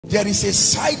There is a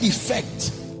side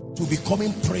effect to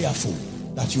becoming prayerful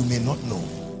that you may not know.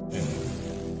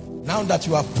 Now that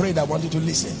you have prayed, I want you to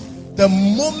listen. The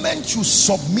moment you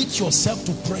submit yourself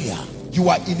to prayer, you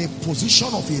are in a position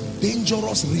of a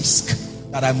dangerous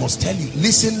risk that I must tell you.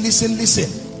 Listen, listen,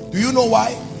 listen. Do you know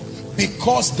why?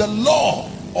 Because the law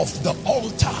of the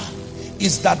altar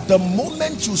is that the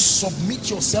moment you submit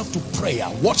yourself to prayer,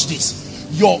 watch this,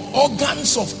 your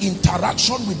organs of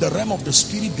interaction with the realm of the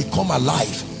spirit become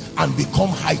alive and become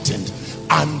heightened.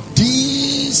 And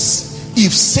this,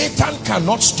 if Satan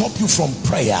cannot stop you from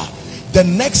prayer, the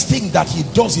next thing that he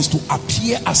does is to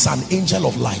appear as an angel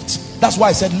of light. That's why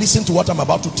I said, listen to what I'm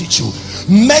about to teach you.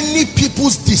 Many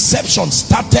people's deception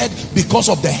started because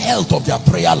of the health of their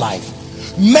prayer life.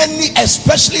 Many,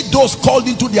 especially those called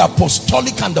into the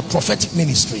apostolic and the prophetic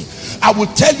ministry, I will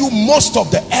tell you most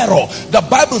of the error. The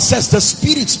Bible says the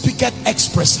Spirit speaketh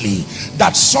expressly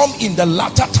that some in the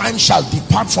latter time shall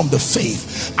depart from the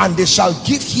faith, and they shall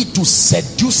give heed to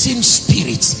seducing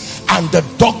spirits and the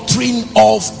doctrine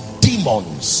of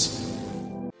demons.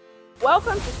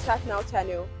 Welcome to StartNOW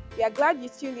Channel. We are glad you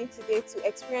tuned in today to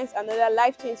experience another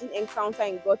life-changing encounter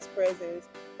in God's presence.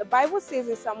 The Bible says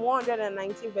in Psalm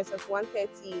 119 verses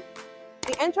 130,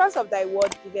 "The entrance of thy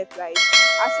word giveth light."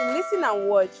 As you listen and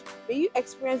watch, may you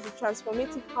experience the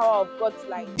transformative power of God's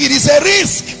light. It is a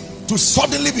risk to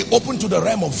suddenly be open to the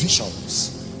realm of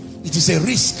visions. It is a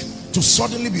risk to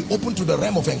suddenly be open to the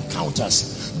realm of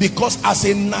encounters, because as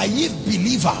a naive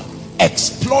believer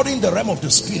exploring the realm of the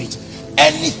spirit,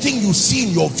 anything you see in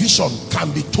your vision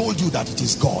can be told you that it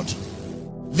is God.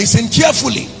 Listen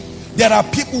carefully. There are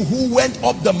people who went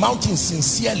up the mountain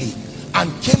sincerely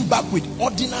and came back with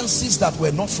ordinances that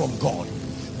were not from God.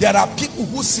 There are people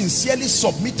who sincerely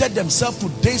submitted themselves to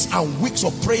days and weeks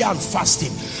of prayer and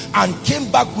fasting and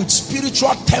came back with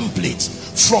spiritual templates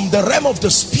from the realm of the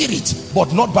spirit,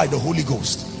 but not by the Holy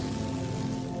Ghost.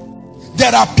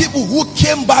 There are people who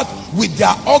came back with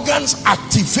their organs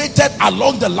activated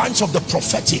along the lines of the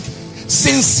prophetic.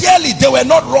 Sincerely, they were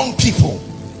not wrong people.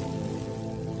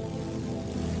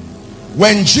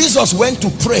 When Jesus went to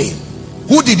pray,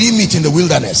 who did he meet in the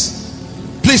wilderness?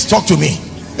 Please talk to me.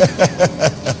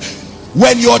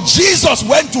 When your Jesus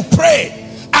went to pray,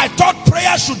 I thought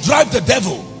prayer should drive the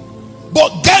devil.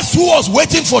 But guess who was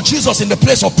waiting for Jesus in the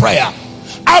place of prayer?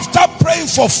 After praying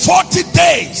for 40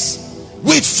 days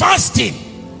with fasting,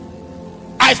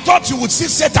 I thought you would see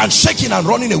Satan shaking and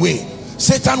running away.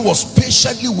 Satan was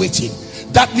patiently waiting.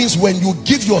 That means when you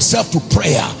give yourself to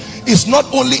prayer, it's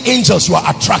not only angels you are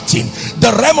attracting,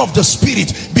 the realm of the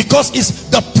spirit, because it's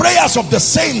the prayers of the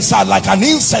saints are like an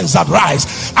incense that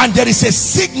rise, and there is a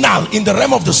signal in the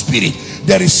realm of the spirit.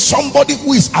 There is somebody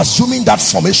who is assuming that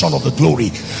formation of the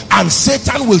glory, and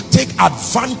Satan will take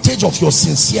advantage of your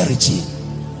sincerity.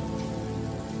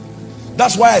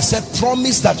 That's why I said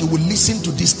promise that you will listen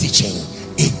to this teaching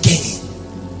again.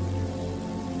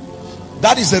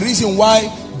 That is the reason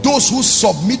why those who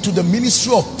submit to the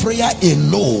ministry of prayer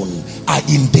alone are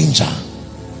in danger.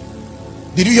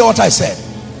 Did you hear what I said?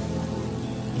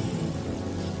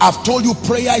 I've told you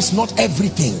prayer is not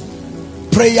everything.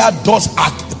 Prayer does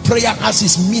act. Prayer has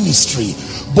its ministry.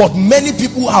 But many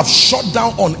people have shut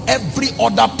down on every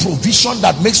other provision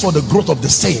that makes for the growth of the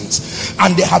saints,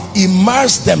 and they have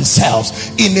immersed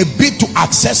themselves in a bid to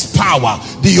access power.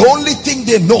 The only thing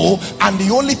they know and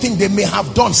the only thing they may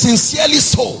have done, sincerely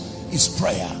so, is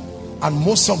prayer. And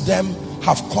most of them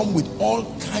have come with all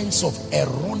kinds of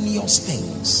erroneous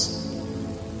things.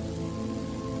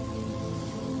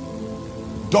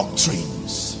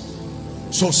 Doctrines.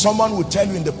 So someone would tell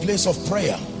you in the place of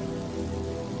prayer,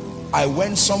 I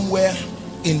went somewhere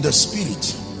in the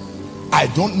spirit, I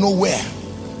don't know where,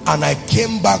 and I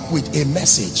came back with a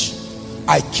message.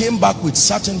 I came back with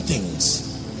certain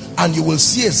things, and you will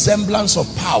see a semblance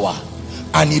of power,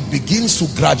 and it begins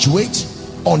to graduate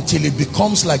until it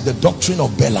becomes like the doctrine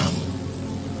of Balaam.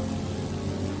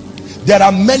 There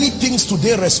are many things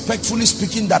today, respectfully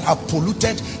speaking, that have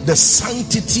polluted the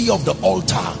sanctity of the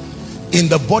altar in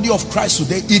the body of Christ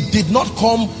today. It did not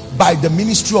come by the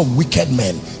ministry of wicked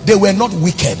men. They were not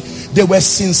wicked. They were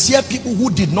sincere people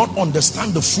who did not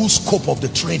understand the full scope of the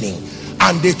training,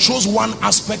 and they chose one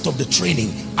aspect of the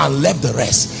training and left the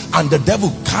rest, and the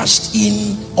devil cashed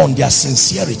in on their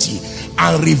sincerity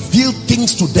and revealed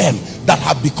things to them that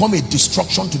have become a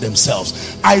destruction to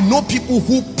themselves. I know people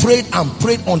who prayed and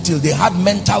prayed until they had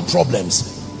mental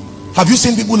problems. Have you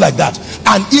seen people like that?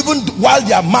 And even while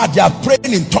they are mad, they are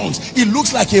praying in tongues. It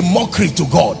looks like a mockery to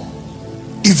God.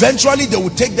 Eventually they will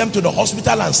take them to the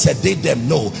hospital and sedate them.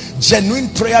 No,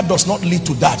 genuine prayer does not lead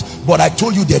to that. But I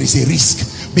told you there is a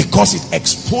risk. because it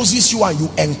exposes you and you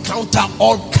encounter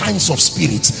all kinds of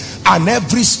spirits, and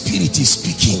every spirit is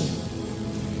speaking.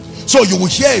 So you will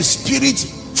hear a spirit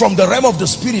from the realm of the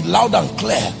spirit loud and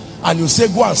clear, and you say,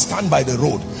 go and stand by the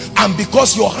road. And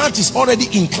because your heart is already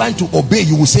inclined to obey,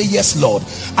 you will say, yes Lord,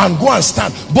 and go and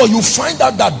stand. But you find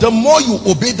out that the more you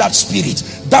obey that spirit,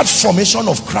 that formation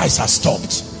of Christ has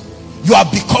stopped. You are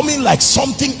becoming like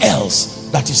something else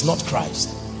that is not Christ.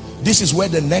 This is where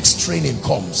the next training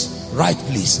comes. Right,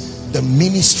 please. The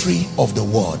ministry of the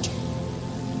word.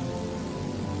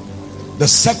 The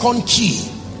second key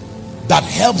that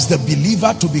helps the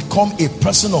believer to become a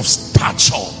person of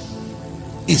stature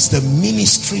is the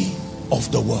ministry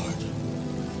of the word.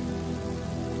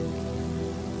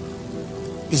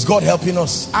 Is God helping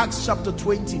us? Acts chapter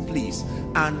 20, please,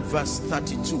 and verse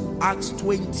 32. Acts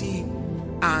 20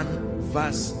 and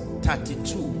verse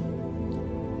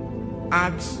 32.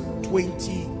 Acts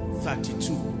 20,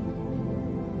 32.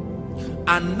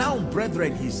 And now,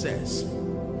 brethren, he says,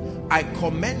 I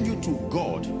commend you to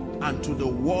God and to the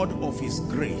word of his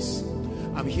grace.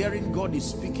 I'm hearing God is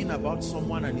speaking about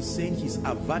someone, and he's saying he's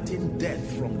averting death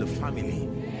from the family.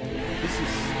 This is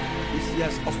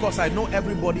yes, of course I know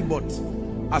everybody, but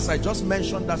as I just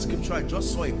mentioned that scripture, I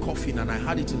just saw a coffin and I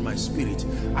had it in my spirit.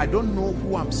 I don't know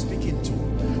who I'm speaking to,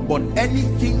 but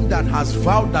anything that has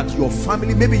vowed that your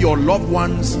family, maybe your loved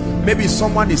ones, maybe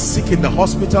someone is sick in the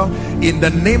hospital, in the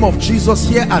name of Jesus,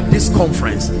 here at this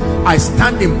conference, I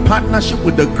stand in partnership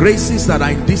with the graces that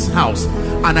are in this house,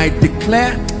 and I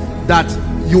declare that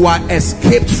you are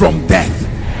escaped from death.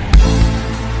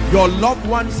 Your loved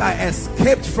ones are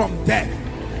escaped from death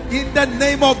in the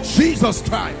name of Jesus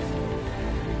Christ.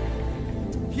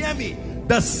 Hear me.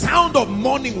 The sound of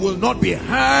mourning will not be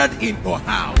heard in your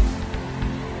house.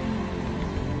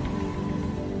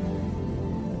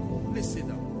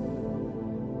 Listen up.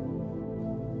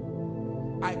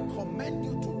 I commend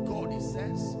you to God, he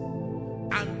says,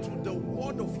 and to the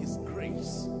word of his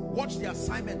grace. Watch the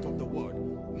assignment of the word.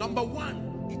 Number one,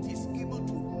 it is able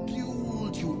to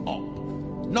build you up.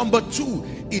 Number two,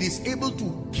 it is able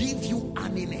to give you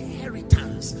an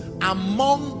inheritance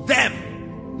among them,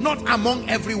 not among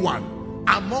everyone,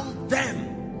 among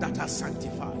them that are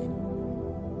sanctified.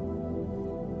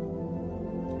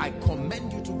 I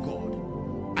commend you to God.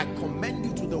 I commend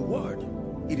you to the word.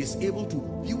 It is able to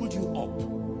build you up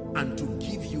and to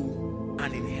give you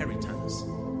an inheritance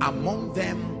among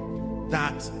them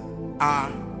that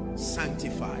are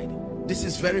sanctified. This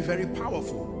is very, very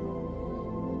powerful.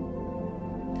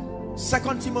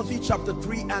 2 Timothy chapter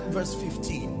 3 and verse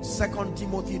 15. 2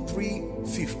 Timothy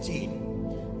 3:15.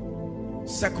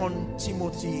 2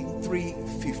 Timothy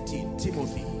 3:15.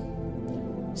 Timothy.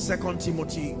 2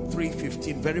 Timothy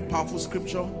 3:15. Very powerful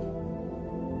scripture.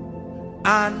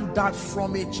 And that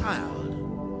from a child.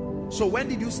 So when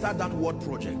did you start that word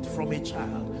project? From a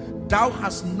child. Thou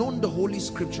hast known the holy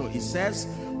scripture, it says,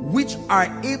 which are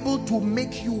able to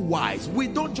make you wise. We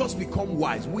don't just become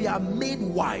wise, we are made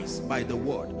wise by the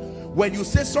word. When you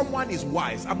say someone is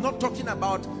wise, I'm not talking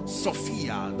about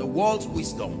Sophia, the world's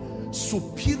wisdom.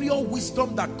 Superior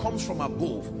wisdom that comes from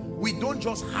above. We don't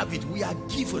just have it, we are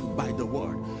given by the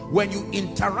word. When you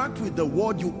interact with the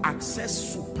word, you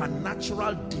access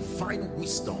supernatural divine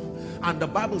wisdom. And the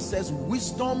Bible says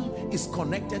wisdom is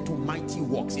connected to mighty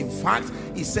works. In fact,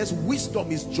 it says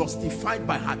wisdom is justified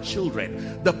by her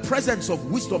children. The presence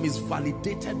of wisdom is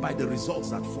validated by the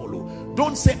results that follow.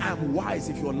 Don't say I am wise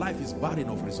if your life is barren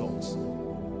of results.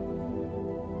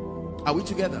 Are we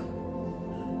together?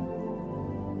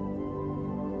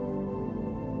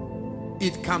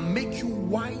 It can make you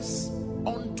wise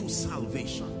unto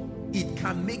salvation. It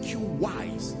can make you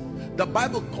wise. The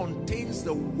Bible contains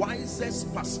the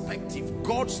wisest perspective,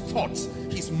 God's thoughts,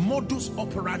 his modus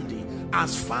operandi,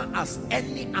 as far as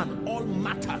any and all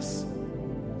matters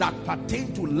that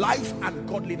pertain to life and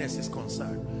godliness is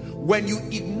concerned. When you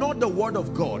ignore the word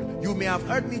of God, you may have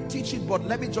heard me teach it, but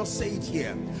let me just say it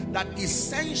here, that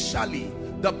essentially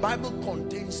the Bible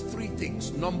contains three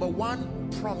things. Number one,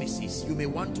 promises. You may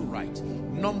want to write.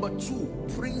 Number two,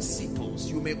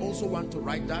 principles. You may also want to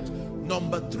write that.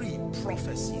 Number three,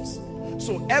 prophecies.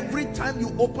 So every time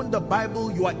you open the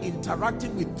Bible, you are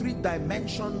interacting with three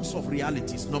dimensions of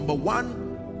realities. Number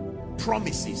one,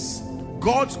 promises,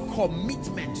 God's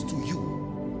commitment to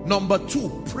you. Number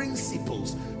two,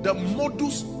 principles, the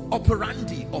modus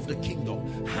operandi of the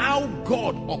kingdom, how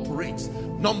God operates.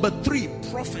 Number three,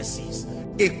 prophecies,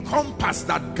 a compass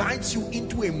that guides you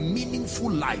into a meaningful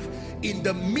life, in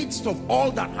the midst of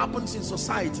all that happens in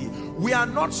society. We are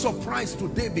not surprised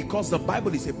today because the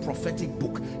Bible is a prophetic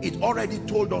book. It already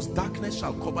told us darkness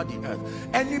shall cover the earth.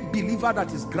 Any believer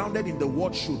that is grounded in the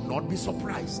word should not be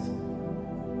surprised.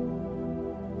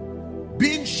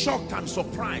 Being shocked and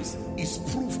surprised is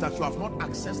proof that you have not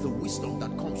accessed the wisdom that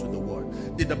comes with the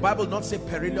word. Did the Bible not say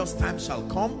perilous times shall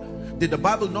come? Did the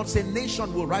Bible not say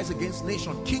nation will rise against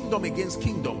nation, kingdom against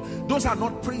kingdom? Those are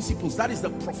not principles. That is the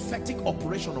prophetic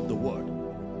operation of the word.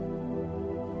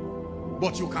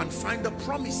 But you can find the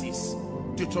promises.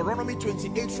 Deuteronomy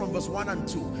 28 from verse 1 and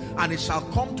 2. And it shall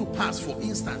come to pass, for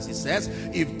instance, it says,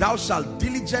 if thou shalt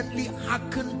diligently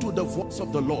hearken to the voice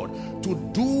of the Lord, to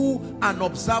do and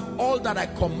observe all that I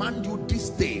command you this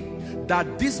day,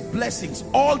 that these blessings,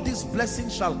 all these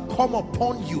blessings shall come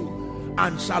upon you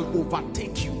and shall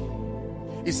overtake you.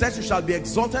 It says you shall be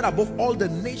exalted above all the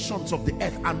nations of the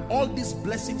earth, and all these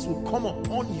blessings will come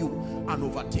upon you and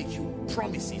overtake you.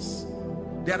 Promises.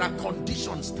 There are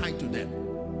conditions tied to them.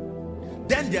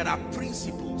 Then there are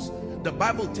principles. The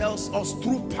Bible tells us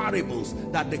through parables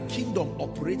that the kingdom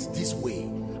operates this way,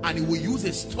 and it will use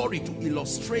a story to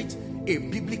illustrate a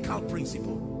biblical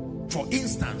principle. For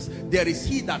instance, there is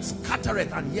he that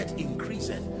scattereth and yet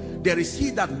increaseth. There is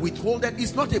he that withholdeth.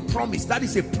 It's not a promise, that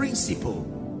is a principle.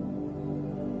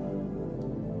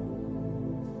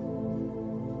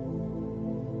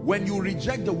 When you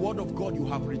reject the word of God, you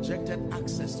have rejected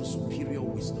access to superior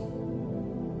wisdom.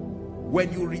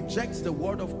 When you reject the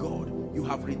word of God, you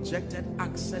have rejected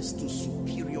access to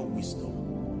superior wisdom.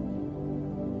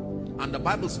 And the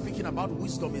Bible, speaking about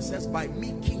wisdom, it says, by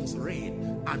me kings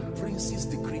reign and princes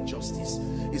decree justice.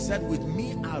 It said, with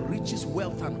me are riches,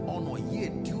 wealth and honor, yea,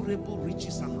 durable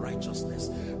riches and righteousness,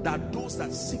 that those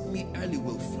that seek me early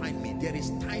will find me. There is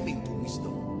timing to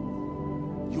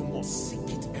wisdom. You must seek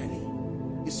it early.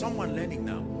 Is someone learning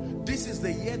now? This is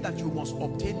the year that you must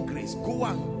obtain grace. Go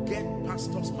and get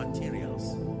pastor's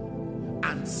materials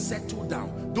and settle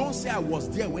down. Don't say I was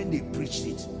there when they preached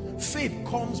it. Faith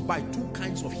comes by two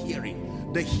kinds of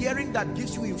hearing. The hearing that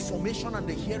gives you information and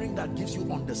the hearing that gives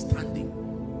you understanding.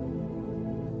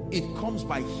 It comes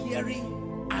by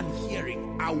hearing and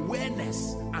hearing,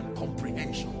 awareness and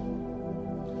comprehension.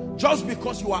 Just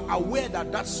because you are aware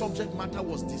that that subject matter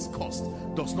was discussed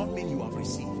does not mean you have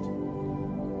received.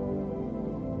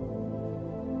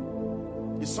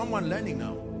 Is someone learning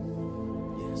now?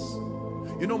 Yes.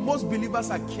 You know, most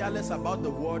believers are careless about the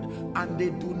word and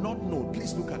they do not know.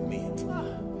 Please look at me.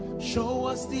 Show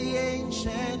us the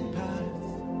ancient path.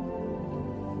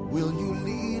 Will you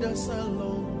lead us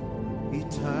along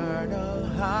eternal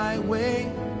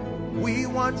highway? We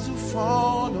want to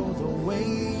follow the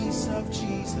ways of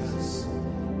Jesus.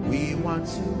 We want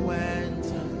to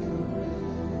enter.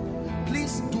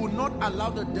 Please do not allow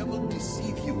the devil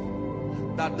deceive you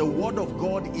that the word of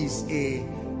God is a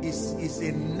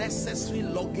necessary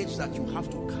luggage that you have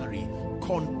to carry.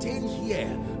 Contained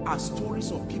here are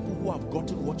stories of people who have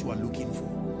gotten what you are looking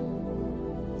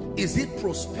for. Is it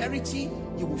prosperity?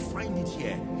 You will find it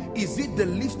here. Is it the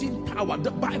lifting power?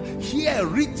 The Bible here,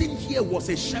 written here, was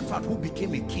a shepherd who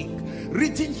became a king.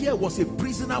 Written here was a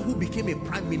prisoner who became a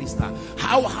prime minister.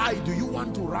 How high do you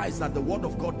want to rise that the word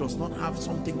of God does not have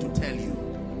something to tell you?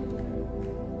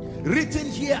 Written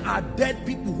here are dead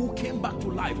people who came back to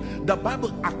life. The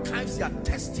Bible archives their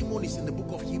testimonies in the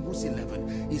book of Hebrews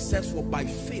 11. It says, for by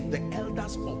faith the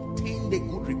elders obtained a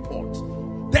good report.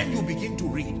 Then you begin to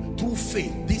read, through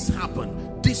faith this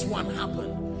happened, this one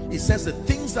happened. It says the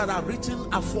things that are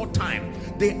written aforetime,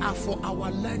 they are for our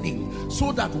learning,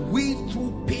 so that we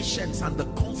through patience and the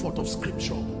comfort of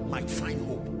scripture might find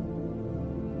hope.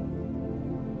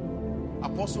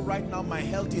 Apostle, right now my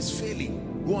health is failing.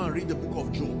 Go and read the book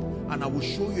of Job, and I will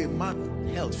show you a man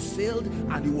health failed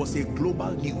and it was a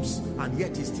global news, and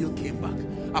yet he still came back.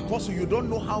 Apostle, you don't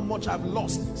know how much I've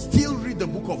lost. Still read the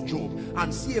book of Job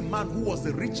and see a man who was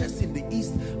the richest in the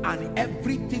east, and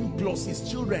everything plus his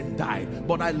children died.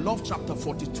 But I love chapter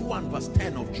 42 and verse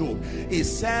 10 of Job. It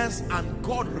says, and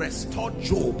God restored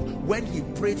Job when he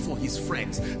prayed for his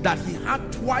friends, that he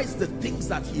had twice the things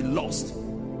that he lost.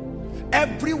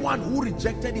 Everyone who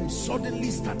rejected him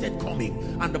suddenly started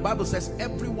coming, and the Bible says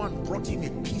everyone brought him a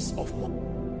piece of money.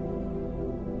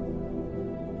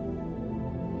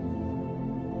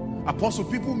 Apostle,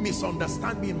 people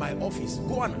misunderstand me in my office.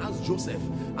 Go and ask Joseph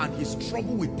and his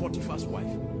trouble with Potiphar's wife.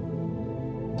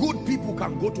 Good people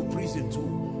can go to prison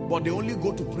too, but they only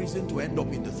go to prison to end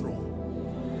up in the throne.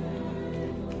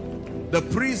 The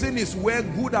prison is where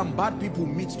good and bad people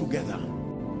meet together,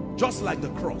 just like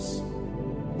the cross.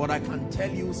 But I can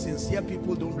tell you, sincere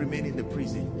people don't remain in the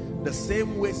prison the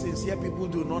same way sincere people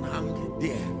do not hang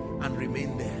there and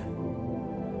remain there.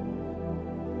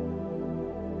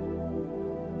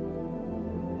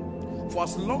 For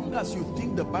as long as you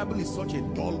think the Bible is such a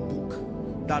dull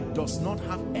book that does not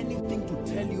have anything to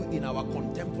tell you in our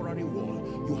contemporary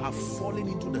world, you have fallen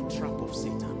into the trap of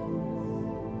Satan.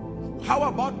 How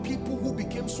about people who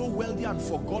became so wealthy and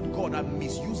forgot God and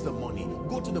misused the money?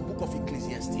 Go to the book of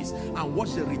Ecclesiastes and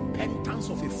watch the repentance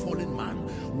of a fallen man,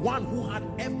 one who had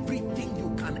everything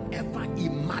you can ever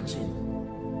imagine.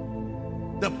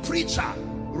 The preacher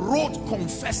wrote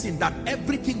confessing that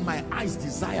everything my eyes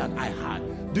desired I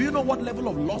had. Do you know what level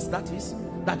of loss that is?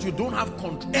 That you don't have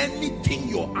control. Anything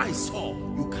your eyes saw,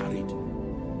 you carried.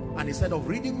 And instead of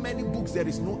reading many books, there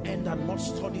is no end, and much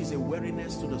study is a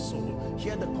weariness to the soul.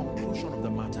 Hear the conclusion of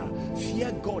the matter.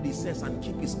 Fear God, he says, and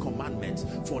keep his commandments,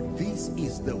 for this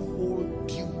is the whole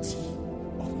duty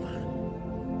of man.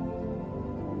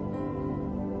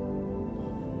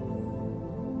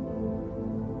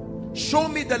 Show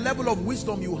me the level of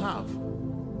wisdom you have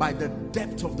by the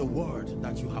depth of the word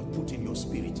that you have put in your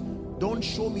spirit. Don't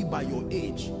show me by your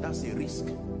age. That's a risk.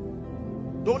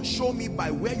 Don't show me by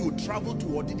where you traveled to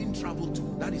or didn't travel to.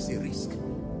 That is a risk.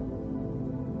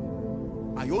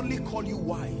 I only call you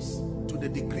wise to the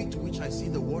degree to which I see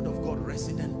the word of God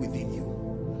resident within you.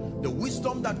 The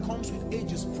wisdom that comes with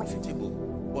age is profitable,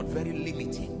 but very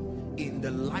limiting in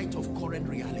the light of current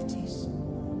realities.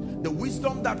 The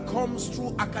wisdom that comes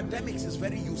through academics is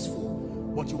very useful,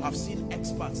 but you have seen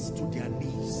experts to their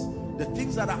knees. The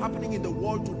things that are happening in the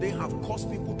world today have caused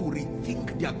people to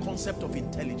rethink their concept of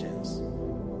intelligence.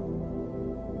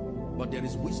 But there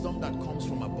is wisdom that comes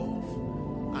from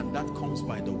above, and that comes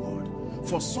by the word.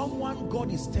 For someone,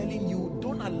 God is telling you,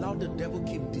 don't allow the devil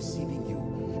keep deceiving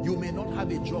you. You may not have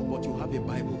a job, but you have a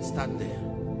Bible. Start there.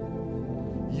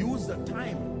 Use the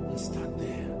time and start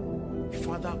there.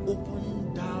 Father,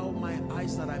 open thou my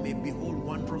eyes that I may behold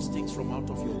wondrous things from out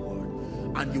of your word.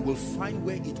 And you will find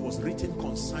where it was written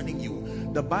concerning you.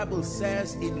 The Bible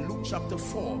says in Luke chapter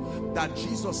 4 that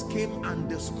Jesus came and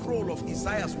the scroll of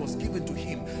Isaiah was given to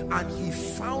him, and he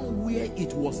found where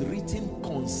it was written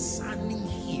concerning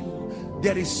him.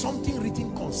 There is something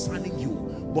written concerning you,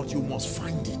 but you must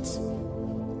find it.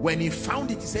 When he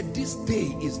found it, he said, this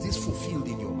day is this fulfilled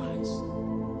in your eyes.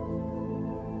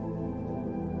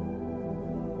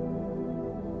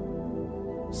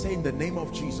 Say, in the name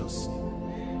of Jesus,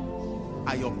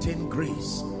 I obtain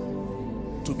grace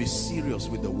to be serious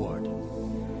with the word.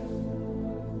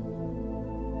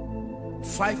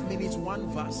 5 minutes, one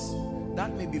verse,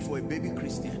 that may be for a baby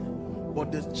Christian,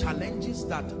 but the challenges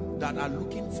that are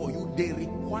looking for you, they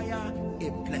require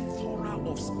a plethora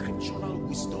of scriptural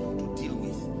wisdom to deal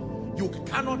with. You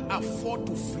cannot afford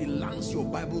to freelance your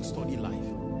Bible study life.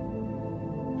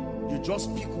 You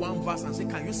just pick one verse and say,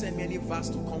 can you send me any verse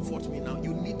to comfort me now?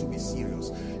 You need to be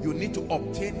serious. You need to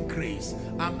obtain grace.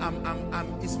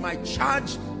 It's my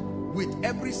charge with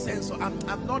every sense.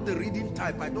 I'm not the reading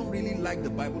type. I don't really like the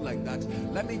Bible like that.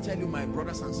 Let me tell you, my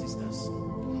brothers and sisters,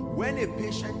 when a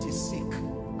patient is sick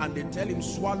and they tell him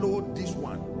swallow this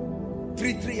one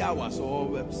 3 hours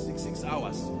or 6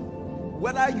 hours,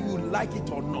 whether you like it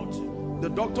or not, the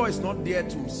doctor is not there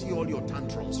to see all your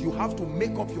tantrums. You have to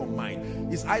make up your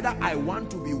mind. It's either I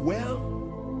want to be well.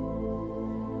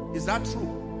 Is that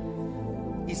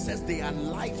true? It says they are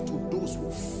life to those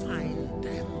who find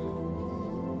them.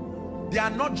 They are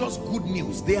not just good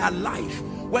news, they are life.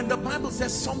 When the Bible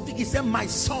says something, it says, my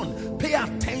son, pay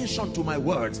attention to my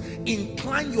words,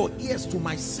 incline your ears to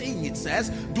my saying. It says,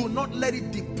 do not let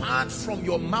it depart from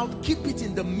your mouth, keep it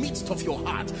in the midst of your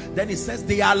heart. Then it says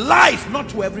they are life, not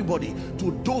to everybody,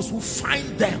 to those who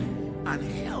find them, and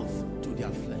health to their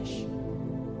flesh.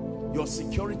 Your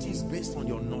security is based on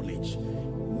your knowledge.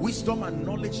 Wisdom and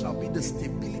knowledge shall be the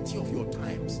stability of your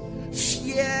times.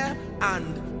 Fear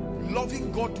and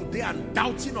loving God today and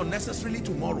doubting unnecessarily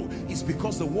tomorrow is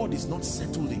because the word is not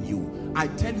settled in you. I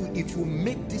tell you, if you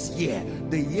make this year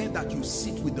the year that you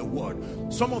sit with the word,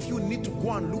 some of you need to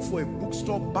go and look for a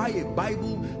bookstore, buy a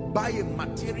Bible, buy a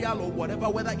material or whatever,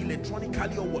 whether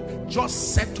electronically or what.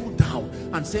 Just settle down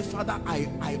and say, Father,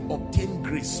 I obtain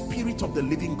grace. Spirit of the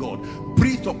living God,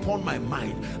 breathe upon my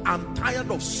mind. I'm tired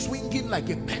of swinging like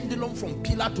a pendulum from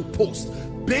pillar to post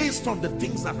based on the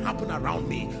things that happen around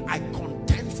me. I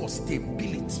contend for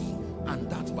stability, and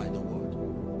that by the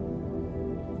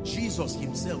word. Jesus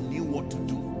himself knew what to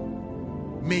do.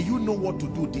 May you know what to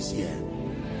do this year.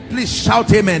 Please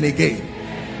shout amen again.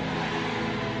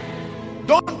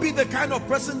 Don't be the kind of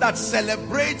person that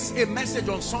celebrates a message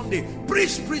on Sunday,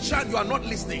 preach, and you are not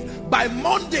listening. By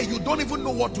Monday, you don't even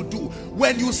know what to do.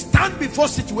 When you stand before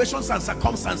situations and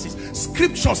circumstances,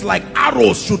 scriptures like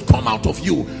arrows should come out of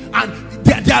you, and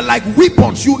they are like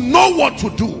weapons. You know what to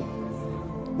do.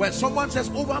 When someone says,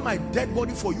 over my dead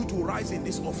body for you to rise in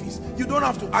this office, you don't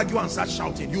have to argue and start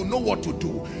shouting. You know what to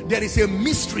do. There is a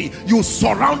mystery. You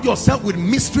surround yourself with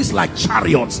mysteries like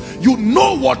chariots. You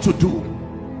know what to do.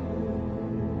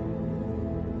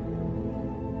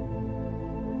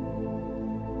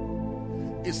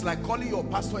 It's like calling your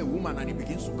pastor a woman and he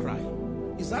begins to cry.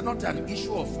 Is that not an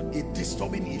issue of a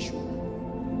disturbing issue?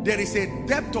 There is a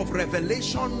depth of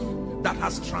revelation that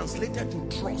has translated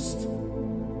to trust,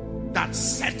 that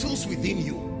settles within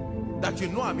you, that you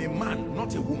know I'm a man,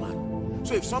 not a woman.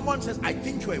 So if someone says, I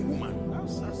think you're a woman,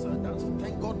 that's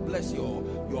thank God bless your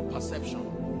perception.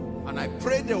 And I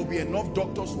pray there will be enough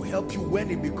doctors to help you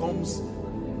when it becomes.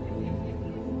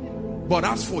 But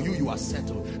as for you, you are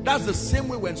settled. That's the same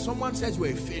way when someone says you're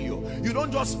a failure. You don't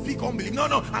just speak unbelief. No,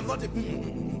 I'm not a...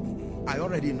 I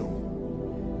already know.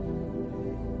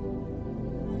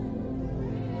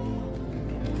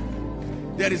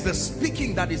 There is the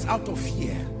speaking that is out of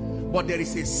fear, but there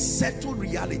is a settled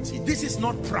reality. This is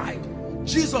not pride.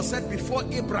 Jesus said before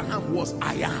Abraham was,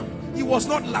 I am. He was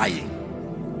not lying.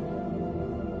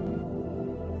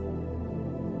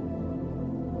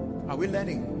 Are we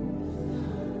learning?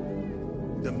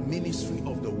 The ministry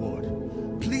of the word.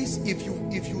 Please, if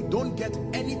you don't get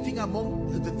anything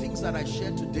among the things that I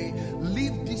shared today,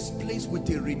 leave this place with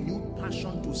a renewed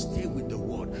passion to stay with the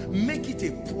word. Make it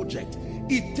a project.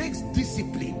 It takes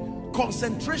discipline.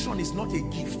 Concentration is not a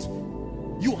gift.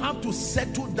 You have to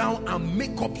settle down and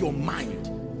make up your mind.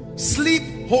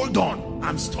 Sleep, hold on,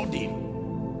 I'm studying.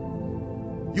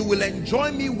 You will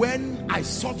enjoy me when I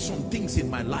sort some things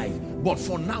in my life, but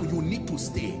for now you need to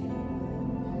stay.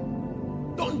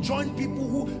 Don't join people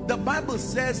who, the Bible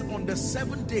says on the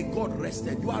seventh day God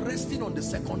rested. You are resting on the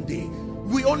second day.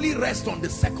 We only rest on the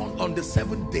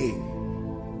seventh day.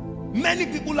 Many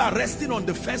people are resting on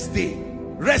the first day,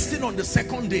 resting on the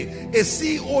second day. A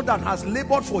CEO that has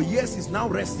labored for years is now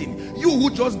resting. You who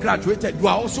just graduated, you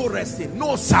are also resting.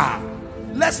 No, sir.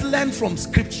 Let's learn from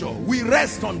scripture. We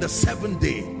rest on the seventh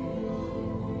day.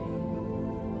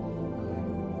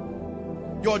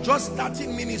 You're just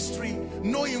starting ministry,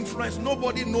 no influence,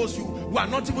 nobody knows you. We are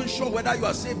not even sure whether you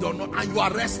are saved or not, and you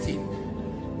are resting.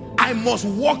 I must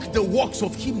walk the works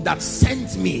of him that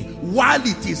sent me while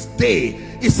it is day.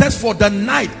 It says, for the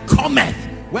night cometh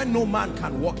when no man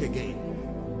can walk again.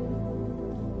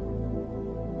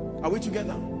 Are we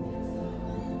together?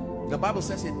 The Bible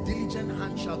says a diligent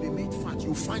hand shall be made fat.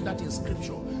 You find that in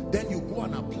scripture. Then you go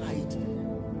and apply it.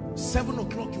 7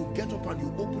 o'clock you get up and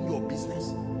you open your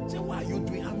business. Say, what are you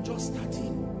doing? I'm just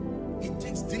starting. It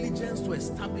takes diligence to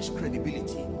establish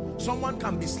credibility. Someone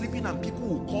can be sleeping and people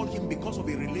will call him because of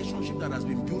a relationship that has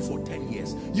been built for 10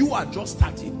 years. You are just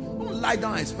starting. Don't lie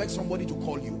down and expect somebody to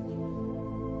call you.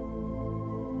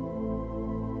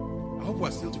 I hope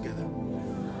we're still together.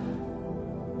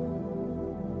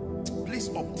 Please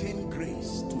obtain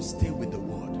grace to stay with the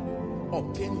word.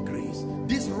 Obtain grace.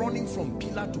 This running from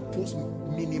pillar to post,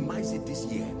 minimize it this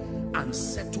year and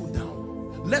settle down.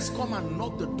 Let's come and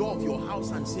knock the door of your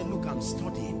house and say, look, I'm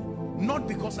studying. Not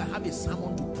because I have a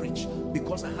sermon to preach,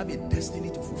 because I have a destiny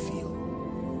to fulfill.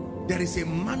 There is a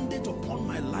mandate upon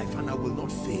my life and I will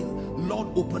not fail.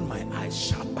 Lord, open my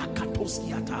eyes.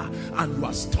 And you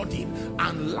are studying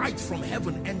and light from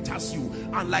heaven enters you.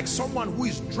 And like someone who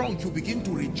is drunk, you begin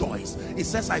to rejoice. It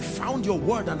says, I found your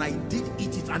word and I did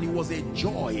eat it, and it was a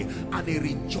joy and a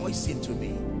rejoicing to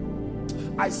me.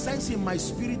 I sense in my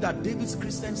spirit that David's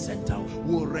Christian Center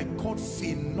will record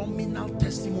phenomenal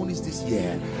testimonies this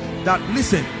year. That,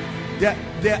 listen,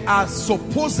 there are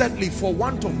supposedly, for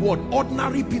want of word,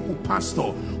 ordinary people,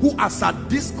 pastor, who as at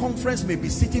this conference may be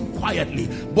sitting quietly,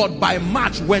 but by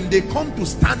March, when they come to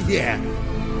stand here,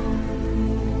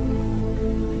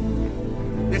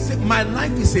 they say, my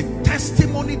life is a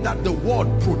testimony that the word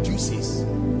produces.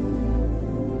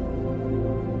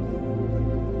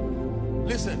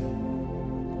 Listen,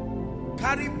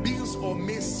 carry beans or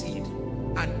maize seed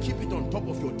and keep it on top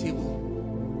of your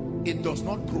table. It does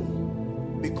not grow,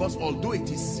 because although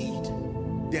it is seed,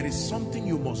 there is something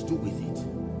you must do with it.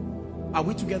 Are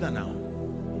we together now?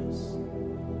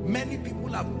 Many people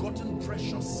have gotten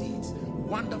precious seeds,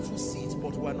 wonderful seeds,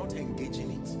 but we are not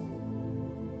engaging it.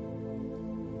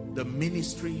 The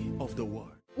ministry of the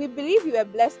word. We believe you were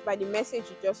blessed by the message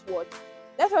you just watched.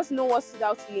 Let us know what stood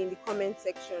out to you in the comment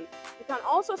section. You can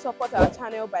also support our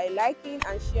channel by liking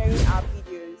and sharing our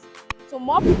videos, so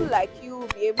more people like you will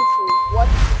be able to watch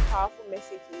these powerful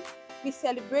messages. We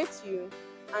celebrate you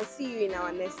and see you in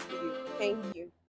our next video. Thank you.